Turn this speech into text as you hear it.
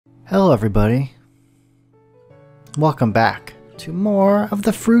Hello everybody. Welcome back to more of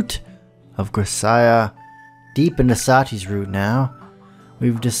the Fruit of Grisaia. Deep into Sachi's route now.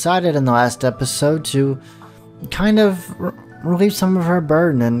 We've decided in the last episode to kind of relieve some of her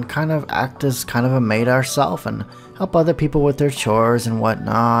burden and kind of act as kind of a maid ourselves and help other people with their chores and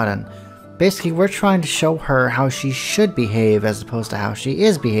whatnot. And basically we're trying to show her how she should behave as opposed to how she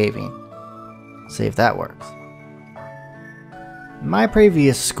is behaving. See if that works. My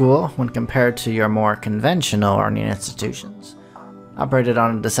previous school, when compared to your more conventional learning institutions, operated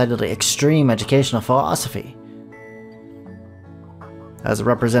on a decidedly extreme educational philosophy. As a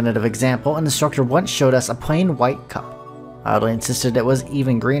representative example, an instructor once showed us a plain white cup, oddly insisted it was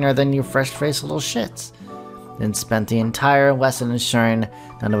even greener than you fresh-faced little shits, and spent the entire lesson ensuring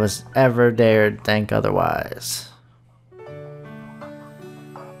none of us ever dared think otherwise.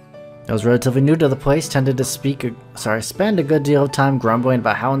 I was relatively new to the place, tended to spend a good deal of time grumbling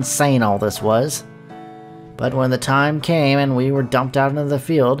about how insane all this was. But when the time came and we were dumped out into the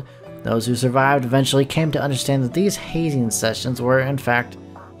field, those who survived eventually came to understand that these hazing sessions were, in fact,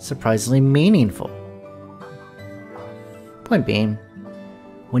 surprisingly meaningful. Point being,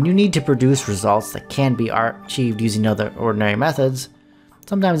 when you need to produce results that can be achieved using other ordinary methods,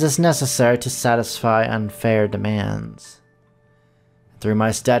 sometimes it's necessary to satisfy unfair demands. Through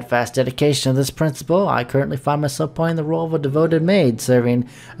my steadfast dedication to this principle, I currently find myself playing the role of a devoted maid serving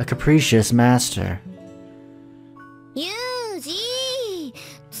a capricious master. Yuuji!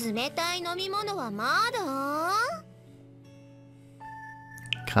 冷たい飲み物はまだ?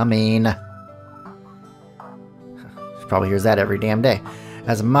 Coming. She probably hears that every damn day.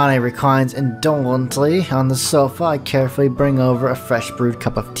 As Mane reclines indolently on the sofa, I carefully bring over a fresh brewed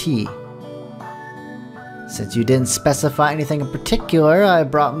cup of tea. Since you didn't specify anything in particular, I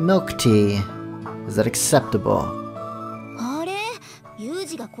brought milk tea. Is that acceptable? あれ?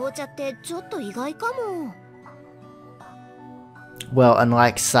 Yuuji が紅茶ってちょっと意外かも. Well,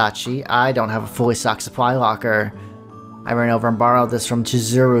 unlike Sachi, I don't have a fully stocked supply locker. I ran over and borrowed this from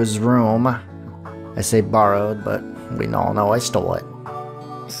Chizuru's room. I say borrowed, but we all know I stole it.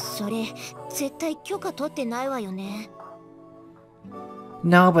 それ、絶対許可取ってないわよね.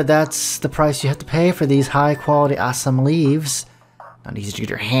 No, but that's the price you have to pay for these high-quality awesome leaves. Not easy to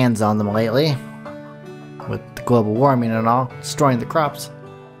get your hands on them lately. With the global warming and all, destroying the crops.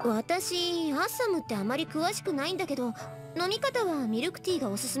 私、アッサムってあまり詳しくないんだけど、飲み方はミルクティーが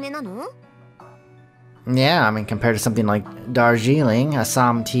おすすめなの? Yeah, I mean, compared to something like Darjeeling,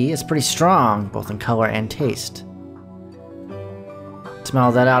 Assam tea is pretty strong, both in color and taste. To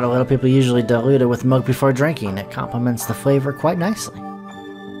smell that out a little, people usually dilute it with milk before drinking. It complements the flavor quite nicely.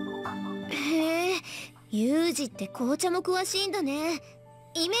 へえ、ユージって紅茶も詳しいんだね。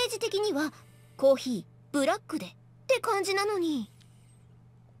イメージ的にはコーヒー、ブラックでって感じなのに。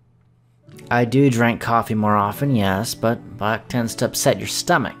I do drink coffee more often, yes, but black tends to upset your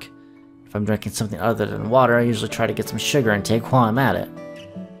stomach. If I'm drinking something other than water, I usually try to get some sugar intake while I'm at it.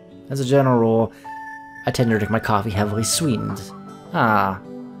 As a general rule, I tend to drink my coffee heavily sweetened. Ah,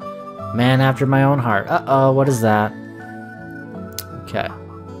 man after my own heart. Uh-oh, what is that? Okay.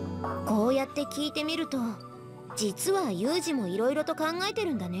 こうやって聞いてみると、実はユージもいろいろと考えて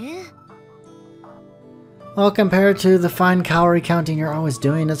るんだね。Well, compared to the fine calorie counting you're always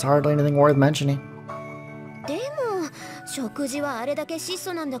doing, it's hardly anything worth mentioning. でも、食事はあれだけ質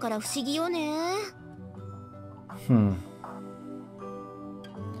素なんだから不思議よね。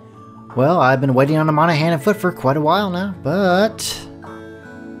Well, I've been waiting on him on a hand and foot for quite a while now, but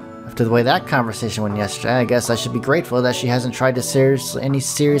after the way that conversation went yesterday, I guess I should be grateful that she hasn't tried to any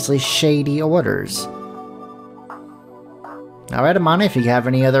seriously shady orders. Alright, Amane, if you have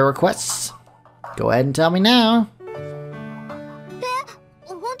any other requests, go ahead and tell me now.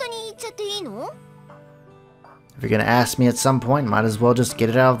 本当に言っちゃっていいの? If you're gonna ask me at some point, might as well just get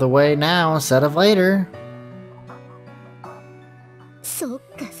it out of the way now instead of later. そっ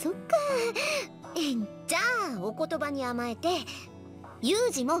かそっか。じゃあお言葉に甘えて、ユ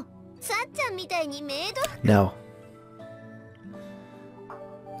ージもさっちゃんみたいにメイド。No.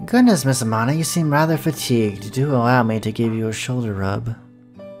 Goodness, Miss Amana, you seem rather fatigued. Do allow me to give you a shoulder rub.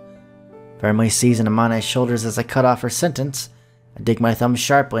 Firmly seizing Amana's shoulders as I cut off her sentence, I dig my thumb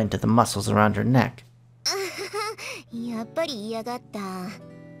sharply into the muscles around her neck. やっぱり嫌がった。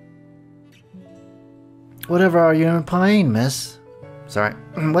Whatever are you implying, miss? Sorry,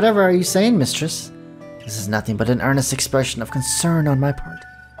 whatever are you saying, mistress? This is nothing but an earnest expression of concern on my part.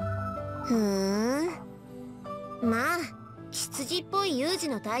 まあ、羊っぽいユージ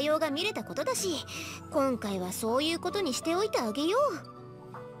の対応が見れたことだし、今回はそういうことにしておいてあげよ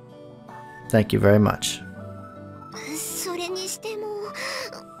う。Thank you very much. それにしても、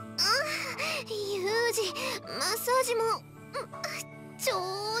じも上手。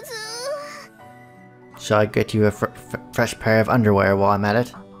 Shall I get you a fresh pair of underwear while I'm at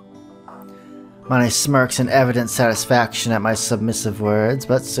it? Money smirks in evident satisfaction at my submissive words,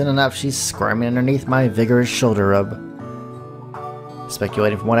 but soon enough she's squirming underneath my vigorous shoulder rub.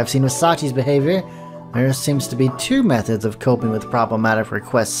 Speculating from what I've seen with Sachi's behavior, there seems to be two methods of coping with problematic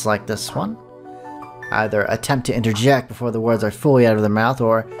requests like this one. Either attempt to interject before the words are fully out of their mouth,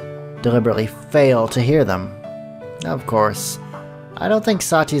 or deliberately fail to hear them. Of course, I don't think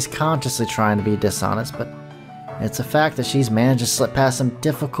Sachi's consciously trying to be dishonest, but it's a fact that she's managed to slip past some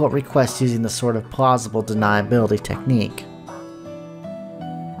difficult requests using this sort of plausible deniability technique.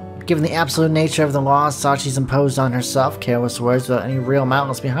 Given the absolute nature of the laws Sachi's imposed on herself, careless words without any real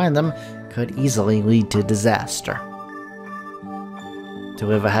malice behind them could easily lead to disaster. To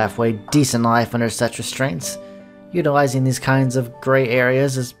live a halfway decent life under such restraints, utilizing these kinds of gray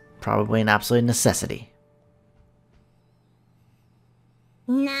areas is probably an absolute necessity.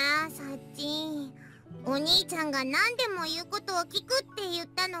 なあ、サッチ。お兄ちゃんが何でも言うことを聞くって言っ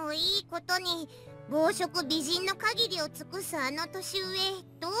たのをいいことに、暴食美人の限りを尽くすあの年上、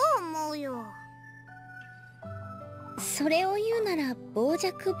どう思うよ。それを言うなら傍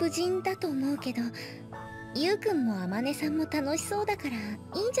若無人だと思うけど、ゆうくんもあまねさんも楽しそうだからいい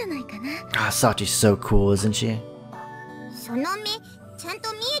んじゃないかな。Ah, Sachi's so cool, isn't she? その目、ちゃん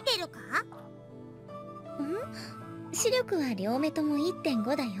と見えてるか？視力は両目とも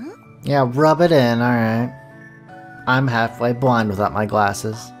 1.5 だよ。Yeah, rub it in, alright. I'm halfway blind without my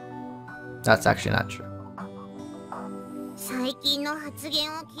glasses. That's actually not true. 最近の発言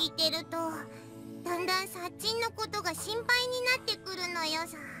を聞いてると、だんだんサッチンのことが心配になってくるのよ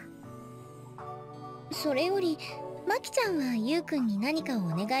さ。それより、マキちゃんはゆうくんに何かをお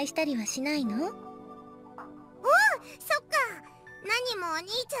願いしたりはしないの？おう、そっか。何もお兄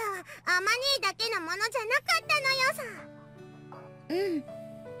ちゃんはあまねえだけのものじゃなかったのよさ。うん、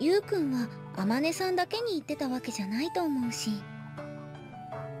ゆうくんはあまねさんだけに言ってたわけじゃないと思うし。よ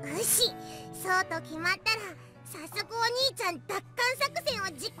し、そうと決まったら早速お兄ちゃん奪還作戦を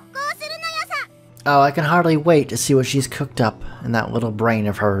実行するのよさ。 Oh, I can hardly wait to see what she's cooked up in that little brain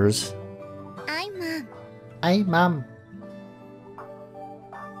of hers. Hey, Mom.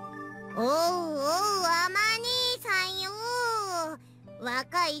 おうおう、あまねえさんよ。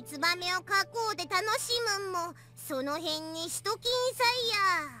若いツバメを加工で楽しむんもその辺にしときんさいや。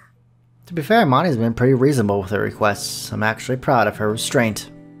 To be fair, Monty's been pretty reasonable with her requests. I'm actually proud of her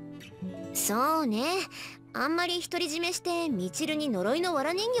restraint. そうね。あんまり独り占めしてミチルに呪いの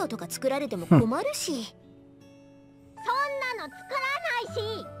藁人形とか作られても困るし。そんなの作らない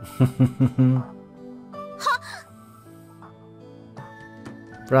し。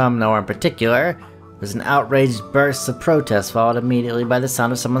From nowhere in particular, there's an outraged burst of protest followed immediately by the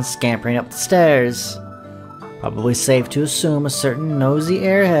sound of someone scampering up the stairs. Probably safe to assume a certain nosy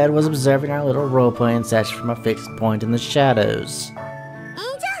airhead was observing our little role-playing session from a fixed point in the shadows.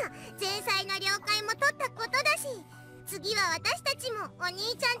 前菜の了解も取ったことだし、次は私たちもお兄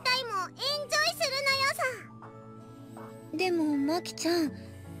ちゃんタイムをエンジョイするのよさ。でもマキちゃん、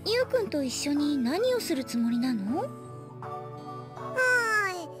ゆうくんと一緒に何をするつもりなの？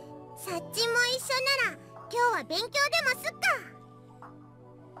サッチも一緒なら今日は勉強でもすっか。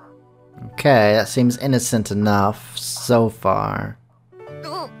 Okay, that seems innocent enough so far.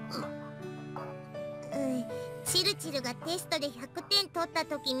 チルチルがテストで100点取った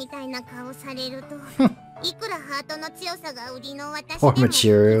時みたいな顔されるといくらハートの強さが売りの私でも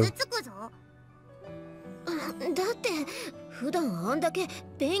傷つくぞ。だって普段あんだけ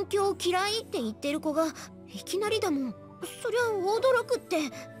勉強嫌いって言ってる子がいきなりだもん。そりゃ驚くって。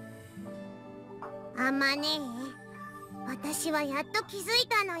あまねえ、私はやっと気づい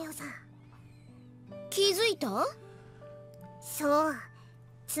たのよさ。気づいた？そう、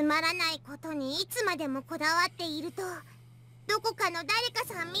つまらないことにいつまでもこだわっていると、どこかの誰か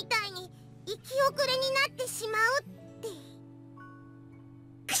さんみたいに生き遅れになってしまうって。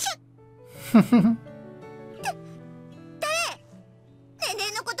くしゅっねね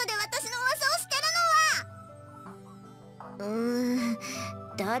ねのことで私の噂をしてるのは。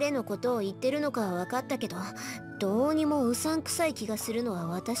誰のことを言ってるのかは分かったけど、どうにもうさんくさい気がするのは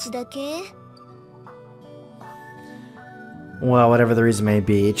私だけ。 Well, whatever the reason may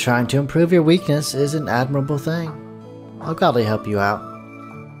be, trying to improve your weakness is an admirable thing. I'll gladly help you out.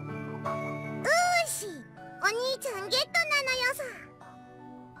 し、お兄ちゃんゲットなのよさ。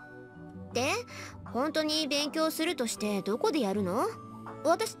で、本当に勉強するとしてどこでやるの？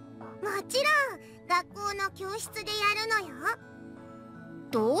私、もちろん学校の教室でやるのよ。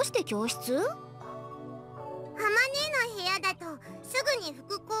どうして教室？ハマネの部屋だとすぐに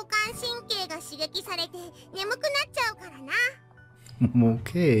副交感神経が刺激されて眠くなっちゃ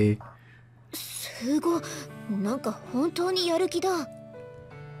Okay. すごい、なんか本当にやる気だ。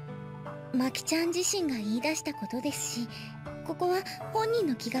マキちゃん自身が言い出したことですし、ここは本人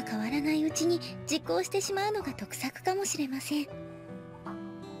の気が変わらないうちに実行してしまうのが得策かもしれません。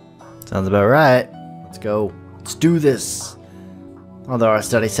Sounds about right. Let's go. Let's do this. Although our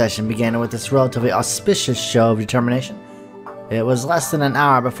study session began with this relatively auspicious show of determination, it was less than an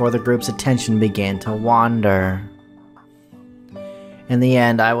hour before the group's attention began to wander. In the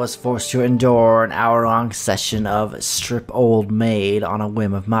end, I was forced to endure an hour-long session of Strip Old Maid on a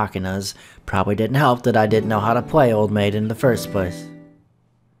whim of Machina's. Probably didn't help that I didn't know how to play Old Maid in the first place.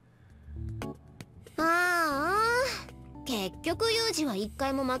 結局ユージは一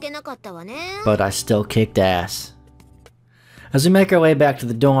回も負けなかったわね。 But I still kicked ass. As we make our way back to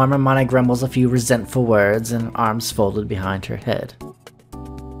the dorm, Amane grumbles a few resentful words and arms folded behind her head.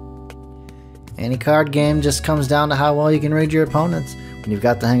 Any card game just comes down to how well you can read your opponents. When you've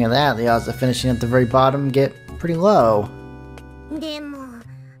got the hang of that, the odds of finishing at the very bottom get pretty low. でも、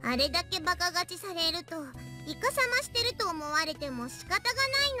あれだけバカ勝ちされると、イカサマしてると思われても仕方がな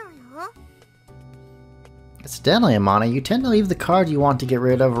いのよ。 Incidentally, Amane, you tend to leave the card you want to get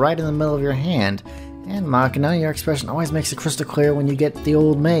rid of right in the middle of your hand. And Machina, your expression always makes it crystal clear when you get the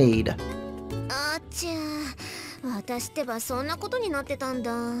old maid. あっちゃ、私ってばそんなことになってたん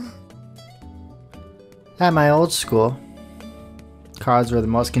だ。 At my old school, cards were the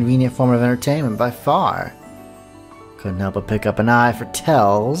most convenient form of entertainment by far. Couldn't help but pick up an eye for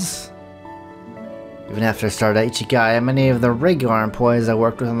tells. Even after I started at Ichigaya, many of the regular employees I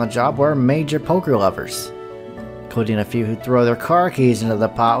worked with on the job were major poker lovers, including a few who throw their car keys into the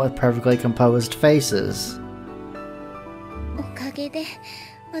pot with perfectly composed faces. おかげで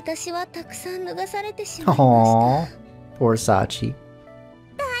私はたくさん脱がされてしまいました。 Aww, poor Sachi.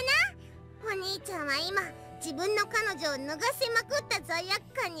 お兄ちゃんは今自分の彼女を脱がせまくった罪悪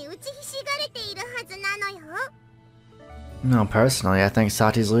感に打ちひしがれているはずなのよ。 No, personally, I think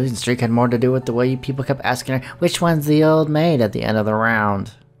Sachi's losing streak had more to do with the way people kept asking her which one's the old maid at the end of the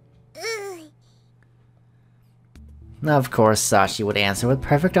round. Of course, Sachi would answer with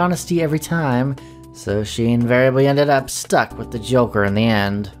perfect honesty every time, so she invariably ended up stuck with the Joker in the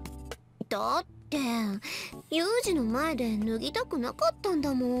end. だって、ユージの前で脱ぎたくなかったん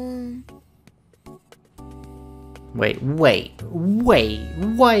だもん。 Wait.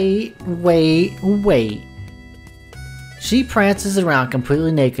 She prances around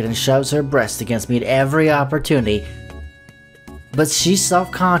completely naked and shoves her breasts against me at every opportunity. But she's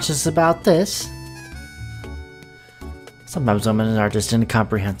self-conscious about this? Sometimes women are just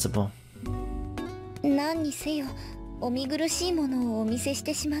incomprehensible. 何にせよ、お見苦しいものをお見せし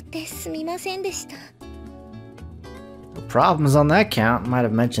てしまってすみませんでした。 The problems on that count, might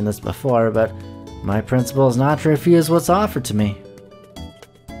have mentioned this before, but my principle is not to refuse what's offered to me.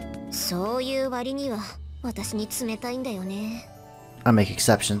 そういう割には私に冷たいんだよね。 I make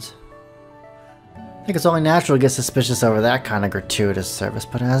exceptions. I think it's only natural to get suspicious over that kind of gratuitous service,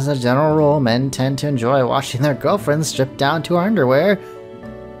 but as a general rule, men tend to enjoy watching their girlfriends stripped down to her underwear,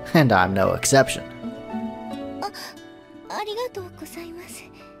 and I'm no exception. ありがとうございます。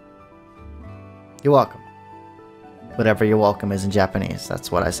 You're welcome. Whatever your welcome is in Japanese,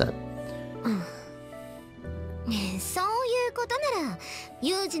 that's what I said. そういうことなら、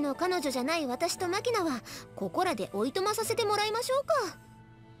ユージの彼女じゃない私とマキナはここらでおいとまさせてもらいましょうか。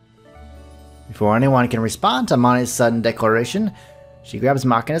 Before anyone can respond to Mani's sudden declaration, she grabs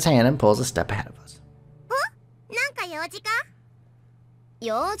Makina's hand and pulls a step ahead of us. なんか用事か？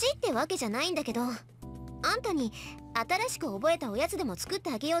用事ってわけじゃないんだけど、あんたに新しく覚えたおやつでも作っ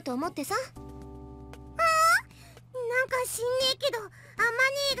てあげようと思ってさ。なんか知んねえけど、アマ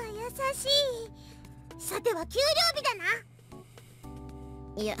ネーが優しい。さては給料日だな。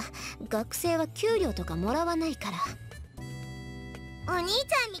いや、学生は給料とかもらわないから。お兄ち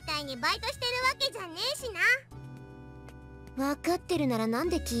ゃんみたいにバイトしてるわけじゃねえしな。分かってるならなん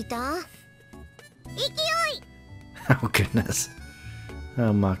で聞いた？勢い。 Oh goodness.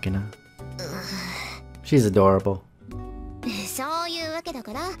 Oh, Makina. She's adorable. そういうわけだ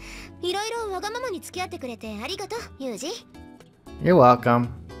から、いろいろわがままに付き合ってくれてありがとう、ユージ。 You're welcome.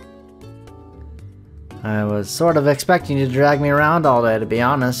 I was sort of expecting you to drag me around all day, to be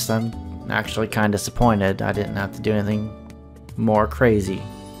honest. I'm actually kind of disappointed I didn't have to do anything more crazy.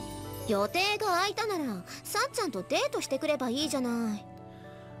 予定が空いたなら、さっちゃんとデートしてくればいいじゃない。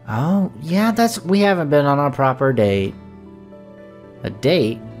 Oh, yeah, we haven't been on a proper date. A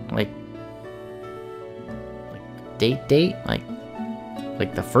date? Like date?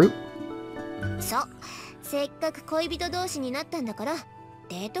 Like the fruit? そう、せっかく恋人同士になったんだから、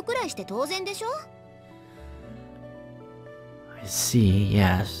デートくらいして当然でしょ？ I see,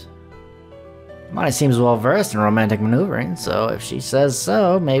 yes. Mani seems well versed in romantic maneuvering, so if she says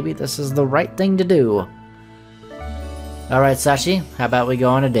so, maybe this is the right thing to do. Alright, Sachi, how about we go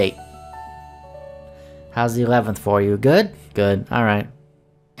on a date? How's the 11th for you? Good? Good, alright.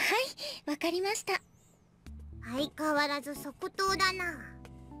 はい、わかりました。相変わらず即答だな。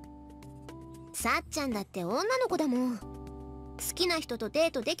さっちゃんだって女の子だもん。好きな人とデ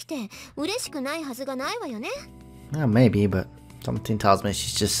ートできて嬉しくないはずがないわよね。Well, maybe, but something tells me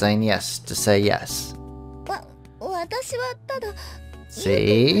she's just saying yes to say yes. 私はただ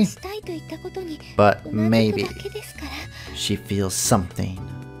See? したいと言ったことに But うなずく maybe だけですから。 she feels something.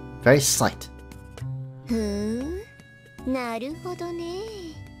 Very slight. ふーん、なるほどね。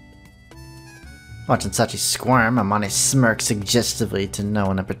Watching Sachi squirm, Amane smirks suggestively to no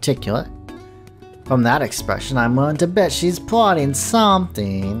one in particular. From that expression, I'm willing to bet she's plotting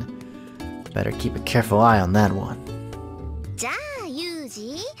something. Better keep a careful eye on that one. じゃあ、ユー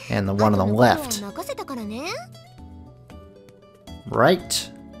ジ。 And the one on the left. 任せたからね。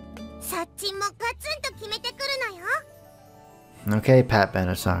Right. さっちんもガツンと決めてくるのよ。 Okay, Pat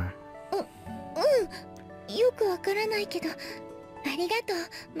Benatar. よくわからないけど、ありがと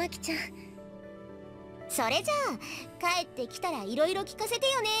う、マキちゃん。それじゃあ、帰ってきたらいろいろ聞かせ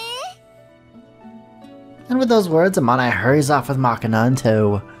てよね。 And with those words, Amane hurries off with Makina in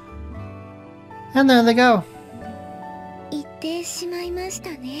tow. And there they go. 行ってしまいました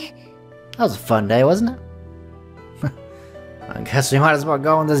ね。 That was a fun day, wasn't it? I guess we might as well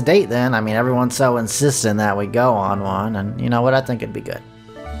go on this date then. I mean, everyone's so insistent that we go on one, and you know what? I think it'd be good.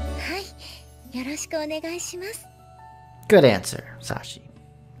 はい、よろしくお願いします。 Good answer, Sachi.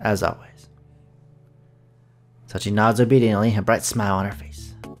 As always. Sachi nods obediently, a bright smile on her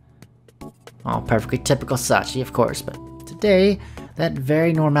face. All perfectly typical Sachi, of course, but today, that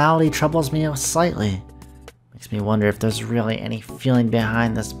very normality troubles me slightly. Makes me wonder if there's really any feeling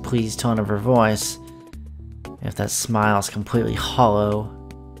behind this pleased tone of her voice. If that smile's completely hollow.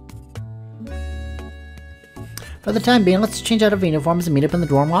 For the time being, let's change out of uniforms and meet up in the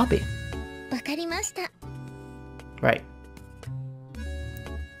dorm lobby. わかりました。 Right.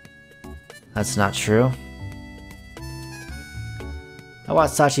 That's not true. I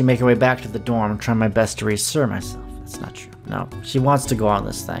watched Sachi make her way back to the dorm, trying my best to reassure myself. That's not true. No, she wants to go on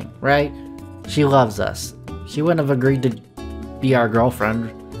this thing, right? She loves us. She wouldn't have agreed to be our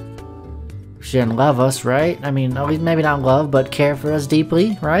girlfriend. She didn't love us, right? I mean, at least maybe not love, but care for us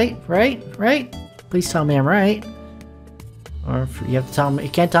deeply, right? Right? Right? Please tell me I'm right. Or if you have to tell me, you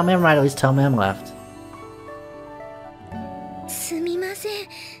can't tell me I'm right, at least tell me I'm left. すみません。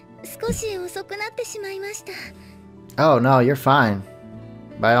少し遅くなってしまいました。 Oh no, you're fine.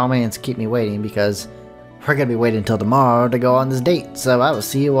 By all means, keep me waiting because we're gonna be waiting until tomorrow to go on this date, so I will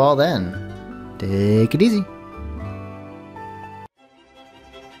see you all then. Take it easy.